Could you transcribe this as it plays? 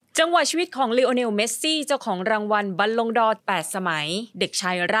จังหวะชีวิตของลีโอเนล เมสซี่เจ้าของรางวัลบัลลงดอร์8 สมัยเด็กช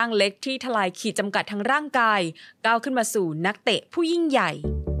ายร่างเล็กที่ทลายขีดจำกัดทางร่างกายก้าวขึ้นมาสู่นักเตะผู้ยิ่งใหญ่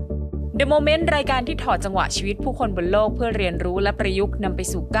The Moment รายการที่ถอดจังหวะชีวิตผู้คนบนโลกเพื่อเรียนรู้และประยุกต์นำไป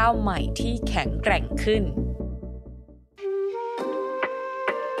สู่ก้าวใหม่ที่แข็งแกร่งขึ้น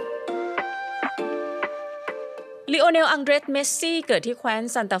ลีโอเนล อังเดรส เมสซี่เกิดที่แคว้น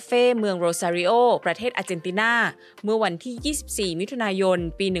ซานตาเฟเมืองโรซาริโอประเทศอาร์เจนตินาเมื่อวันที่ 24 มิถุนายน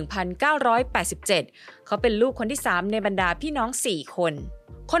ปี 1987 เขาเป็นลูกคนที่ 3 ในบรรดาพี่น้อง 4 คน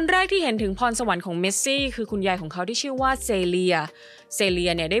คนแรกที่เห็นถึงพรสวรรค์ของเมสซี่คือคุณยายของเขาที่ชื่อว่าเซเลี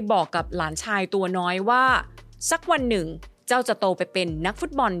ยเนี่ยได้บอกกับหลานชายตัวน้อยว่าสักวันหนึ่งเจ้าจะโตไปเป็นนักฟุ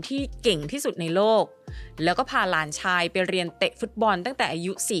ตบอลที่เก่งที่สุดในโลกแล้วก็พาหลานชายไปเรียนเตะฟุตบอลตั้งแต่อา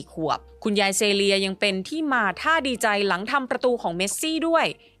ยุ 4 ขวบคุณยายเซเลียยังเป็นที่มาท่าดีใจหลังทำประตูของเมสซี่ด้วย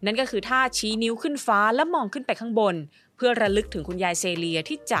นั่นก็คือท่าชี้นิ้วขึ้นฟ้าและมองขึ้นไปข้างบนเพื่อระลึกถึงคุณยายเซเลีย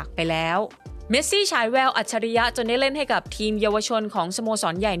ที่จากไปแล้วเมสซี่ฉายแววอัจฉริยะจนได้เล่นให้กับทีมเยาวชนของสโมส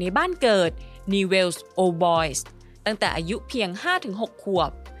รใหญ่ในบ้านเกิด Newell's Old Boys ตั้งแต่อายุเพียง 5-6 ขว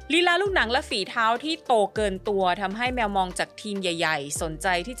บลีลาลูกหนังและฝีเท้าที่โตเกินตัวทำให้แมวมองจากทีมใหญ่ๆสนใจ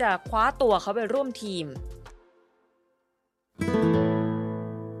ที่จะคว้าตัวเขาไปร่วมทีม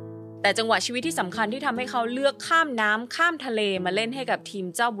แต่จังหวะชีวิตที่สำคัญที่ทำให้เขาเลือกข้ามน้ำข้ามทะเลมาเล่นให้กับทีม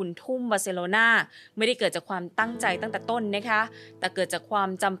เจ้าบุญทุ่มบาร์เซโลนาไม่ได้เกิดจากความตั้งใจตั้งแต่ต้นนะคะแต่เกิดจากความ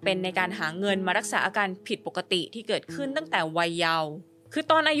จำเป็นในการหาเงินมารักษาอาการผิดปกติที่เกิดขึ้นตั้งแต่วัยเยาว์คือ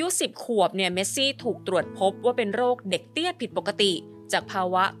ตอนอายุ10 ขวบเนี่ยเมสซี่ถูกตรวจพบว่าเป็นโรคเด็กเตี้ยผิดปกติจากภา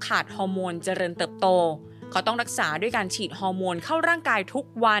วะขาดฮอร์โมนเจริญเติบโตเขาต้องรักษาด้วยการฉีดฮอร์โมนเข้าร่างกายทุก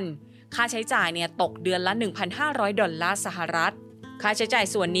วันค่าใช้จ่ายเนี่ยตกเดือนละ $1,500 สหรัฐค่าใช้จ่าย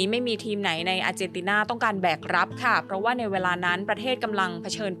ส่วนนี้ไม่มีทีมไหนในอาร์เจนตินาต้องการแบกรับค่ะเพราะว่าในเวลานั้นประเทศกำลังเผ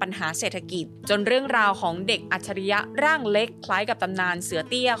ชิญปัญหาเศรษฐกิจจนเรื่องราวของเด็กอัจฉริยะร่างเล็กคล้ายกับตำนานเสือ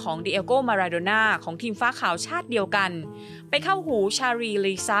เตี้ยของดิเอโก มาราโดน่าของทีมฟ้าขาวชาติเดียวกันไปเข้าหูชารี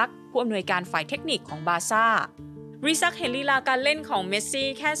ลีซักผู้อำนวยการฝ่ายเทคนิคของบาร์ซ่ารีซักเห็นลีลาการเล่นของเมสซี่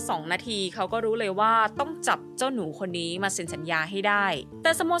แค่ 2 นาทีเขาก็รู้เลยว่าต้องจับเจ้าหนูคนนี้มาเซ็นสัญญาให้ได้แ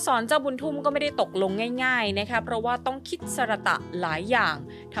ต่สโมสรเจ้าบุญทุ่มก็ไม่ได้ตกลงง่ายๆนะคะเพราะว่าต้องคิดสระตะหลายอย่าง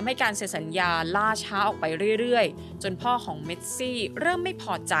ทำให้การเซ็นสัญญาล่าช้าออกไปเรื่อยๆจนพ่อของเมสซี่เริ่มไม่พ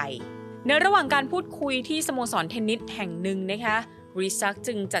อใจในระหว่างการพูดคุยที่สโมสรเทนนิสแห่งหนึ่งนะคะรีซัก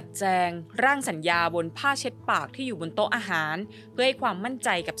จึงจัดแจงร่างสัญญาบนผ้าเช็ดปากที่อยู่บนโต๊ะอาหารเพื่อให้ความมั่นใจ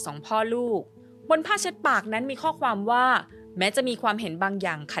กับ2 พ่อลูกบนผ้าเช็ดปากนั้นมีข้อความว่าแม้จะมีความเห็นบางอ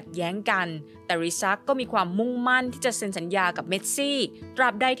ย่างขัดแย้งกันแต่ริซักก็มีความมุ่งมั่นที่จะเซ็นสัญญากับเมสซี่ตรา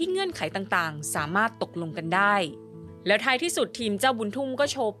บใดที่เงื่อนไขต่างๆสามารถตกลงกันได้แล้วท้ายที่สุดทีมเจ้าบุญทุ่มก็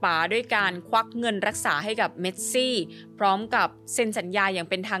โชว์ป๋าด้วยการควักเงินรักษาให้กับเมสซี่พร้อมกับเซ็นสัญญาอย่าง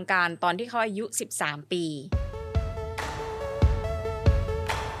เป็นทางการตอนที่เขาอายุ13 ปี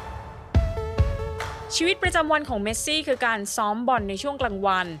ชีวิตประจำวันของเมสซี่คือการซ้อมบอลในช่วงกลาง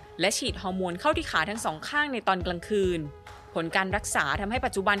วันและฉีดฮอร์โมนเข้าที่ขาทั้ง2 ข้างในตอนกลางคืนผลการรักษาทำให้ปั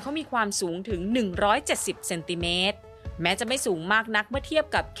จจุบันเขามีความสูงถึง170 เซนติเมตรแม้จะไม่สูงมากนักเมื่อเทียบ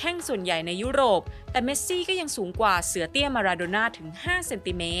กับแข้งส่วนใหญ่ในยุโรปแต่เมสซี่ก็ยังสูงกว่าเสือเตี้ยมาราโดน่าถึง5 เซน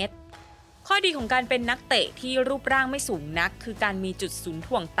ติเมตรข้อดีของการเป็นนักเตะที่รูปร่างไม่สูงนักคือการมีจุดศูนย์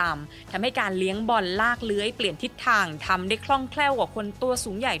ถ่วงต่ำทำให้การเลี้ยงบอลลากเลื้อยเปลี่ยนทิศทางทำได้คล่องแคล่วกว่าคนตัว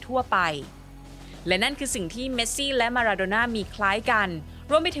สูงใหญ่ทั่วไปและนั่นคือสิ่งที่เมสซี่และมาราโดน่ามีคล้ายกัน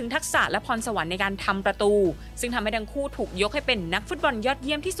รวมไปถึงทักษะและพรสวรรค์ในการทำประตูซึ่งทำให้ทั้งคู่ถูกยกให้เป็นนักฟุตบอลยอดเ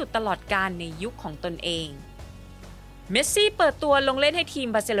ยี่ยมที่สุดตลอดกาลในยุคของตนเองเมสซี่เปิดตัวลงเล่นให้ทีม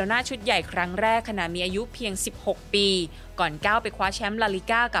บาร์เซโลนาชุดใหญ่ครั้งแรกขณะมีอายุเพียง16 ปีก่อนก้าวไปคว้าแชมป์ลาลิ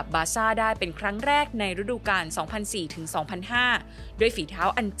ก้ากับบาร์ซ่าได้เป็นครั้งแรกในฤดูกาล 2004-2005 ด้วยฝีเท้า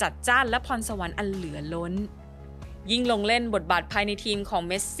อันจัดจ้านและพรสวรรค์อันเหลือล้นยิ่งลงเล่นบทบาทภายในทีมของ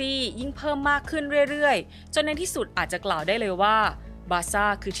เมสซี่ยิ่งเพิ่มมากขึ้นเรื่อยๆจนในที่สุดอาจจะกล่าวได้เลยว่าบาร์ซ่า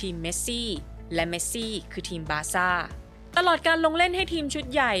คือทีมเมสซี่และเมสซี่คือทีมบาร์ซ่าตลอดการลงเล่นให้ทีมชุด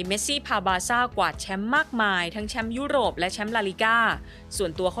ใหญ่เมสซี่พาบาร์ซ่ากวาดแชมป์มากมายทั้งแชมป์ยุโรปและแชมป์ลาลิก้าส่ว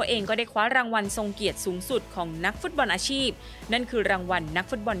นตัวเขาเองก็ได้คว้ารางวัลทรงเกียรติสูงสุดของนักฟุตบอลอาชีพนั่นคือรางวัลนัก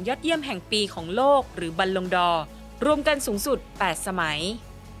ฟุตบอลยอดเยี่ยมแห่งปีของโลกหรือบัลลงดอร์รวมกันสูงสุด8 สมัย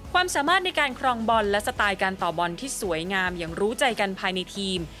ความสามารถในการครองบอลและสไตล์การต่อบอลที่สวยงามอย่างรู้ใจกันภายในที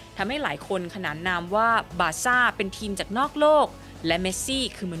มทำให้หลายคนขนานนามว่าบาร์ซ่าเป็นทีมจากนอกโลกและเมสซี่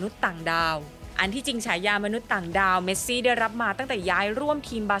คือมนุษย์ต่างดาวอันที่จริงฉายามนุษย์ต่างดาวเมสซี่ได้รับมาตั้งแต่ย้ายร่วม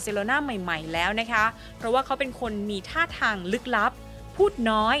ทีมบาร์เซโลนาใหม่ๆแล้วนะคะเพราะว่าเขาเป็นคนมีท่าทางลึกลับพูด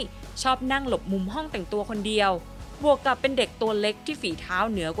น้อยชอบนั่งหลบมุมห้องแต่งตัวคนเดียวบวกกับเป็นเด็กตัวเล็กที่ฝีเท้า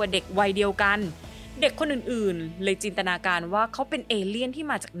เหนือกว่าเด็กวัยเดียวกันเด็กคนอื่นๆเลยจินตนาการว่าเขาเป็นเอเลี่ยนที่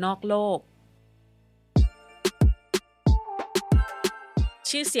มาจากนอกโลกช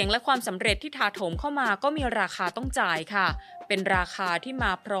ชื่อเสียงและความสำเร็จที่ถาโถมเข้ามาก็มีราคาต้องจ่ายค่ะเป็นราคาที่ม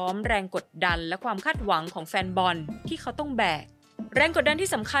าพร้อมแรงกดดันและความคาดหวังของแฟนบอลที่เขาต้องแบกแรงกดดันที่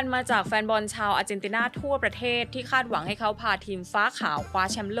สำคัญมาจากแฟนบอลชาวอาร์เจนตินาทั่วประเทศที่คาดหวังให้เขาพาทีมฟ้าขาวคว้า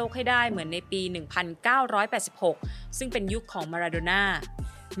แชมป์โลกให้ได้เหมือนในปี 1986 ซึ่งเป็นยุคของมาราโดน่า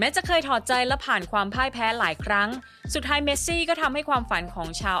แม้จะเคยถอดใจและผ่านความพ่ายแพ้หลายครั้งสุดท้ายเมสซี่ก็ทำให้ความฝันของ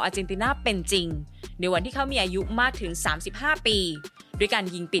ชาวอาร์เจนตินาเป็นจริงในวันที่เขามีอายุมากถึง 35 ปีด้วยการ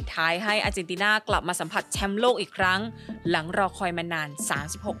ยิงปิดท้ายให้อาร์เจนตินากลับมาสัมผัสแชมป์โลกอีกครั้งหลังรอคอยมานาน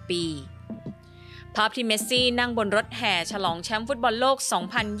 36 ปีภาพที่เมสซี่นั่งบนรถแห่ฉลองแชมป์ฟุตบอลโลก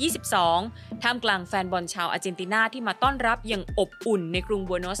 2022 ท่ามกลางแฟนบอลชาวอาร์เจนตินาที่มาต้อนรับอย่างอบอุ่นในกรุง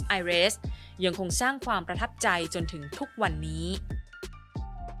บัวโนสไอเรสยังคงสร้างความประทับใจจนถึงทุกวันนี้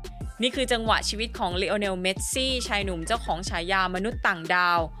นี่คือจังหวะชีวิตของลีโอเนล เมสซี่ชายหนุ่มเจ้าของฉายามนุษย์ต่างด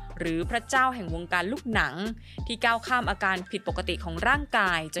าวหรือพระเจ้าแห่งวงการลูกหนังที่ก้าวข้ามอาการผิดปกติของร่างก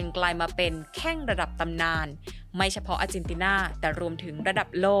ายจนกลายมาเป็นแข้งระดับตำนานไม่เฉพาะอาร์เจนตินาแต่รวมถึงระดับ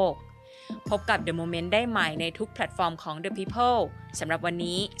โลกพบกับ The Moment ได้ใหม่ในทุกแพลตฟอร์มของ The People สำหรับวัน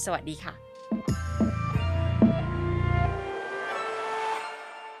นี้สวัสดีค่ะ